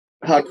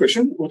Hard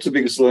question. What's the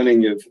biggest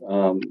learning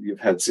you've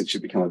had since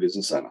you've become a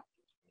business owner?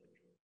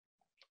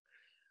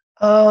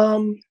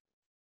 Um,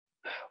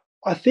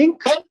 I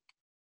think,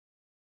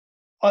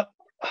 I,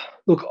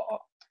 look,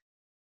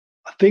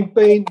 I think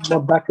being my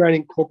background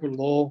in corporate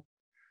law,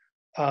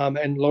 and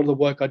a lot of the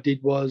work I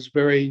did was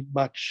very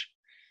much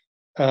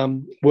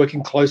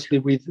working closely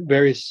with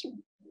various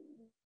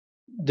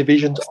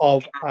divisions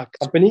of a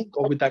company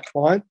or with that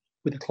client,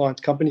 with the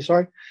client's company,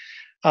 sorry,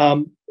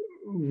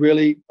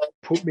 really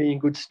put me in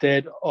good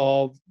stead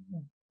of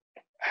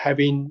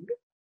having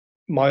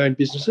my own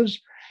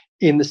businesses,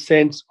 in the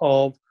sense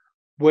of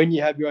when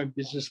you have your own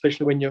business,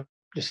 especially when you're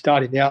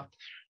starting out,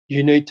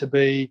 you need to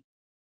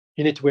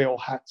wear all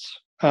hats.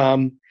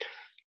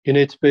 You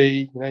need to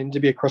be, you need to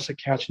be across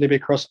accounts, you need to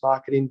be across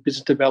marketing,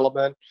 business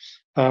development,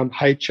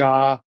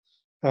 HR,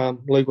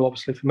 legal,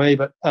 obviously for me.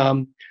 But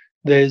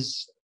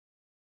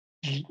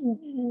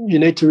you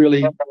need to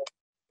really,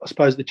 I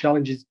suppose, the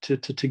challenge is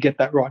to get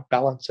that right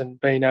balance and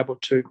being able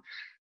to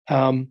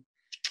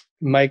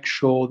make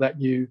sure that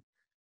you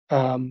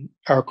are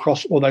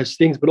across all those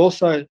things. But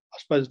also, I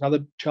suppose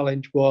another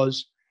challenge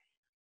was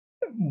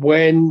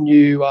when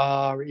you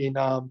are in,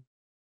 I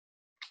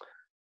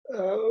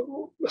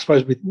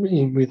suppose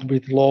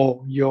with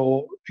law,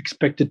 you're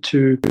expected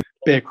to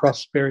be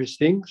across various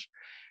things.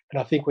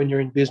 And I think when you're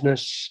in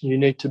business, you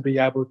need to be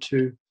able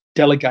to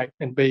delegate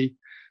and be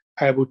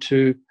able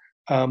to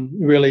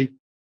really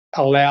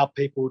allow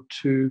people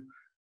to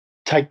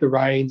take the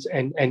reins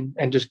and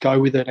just go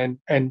with it,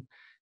 and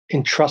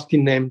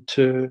entrusting them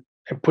to,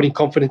 and putting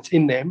confidence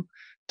in them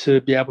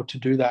to be able to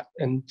do that.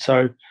 And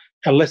so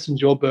it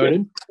lessens your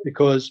burden,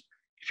 because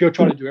if you're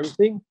trying to do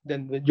everything,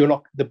 then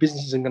the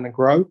business isn't going to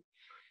grow,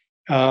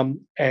 and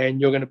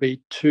you're going to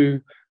be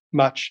too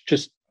much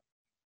just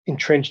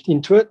entrenched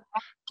into it.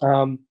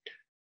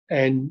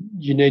 And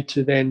you need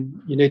to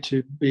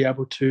be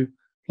able to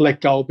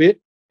let go a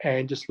bit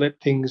and just let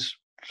things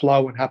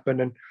flow and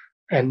happen,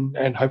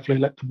 and hopefully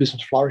let the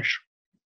business flourish.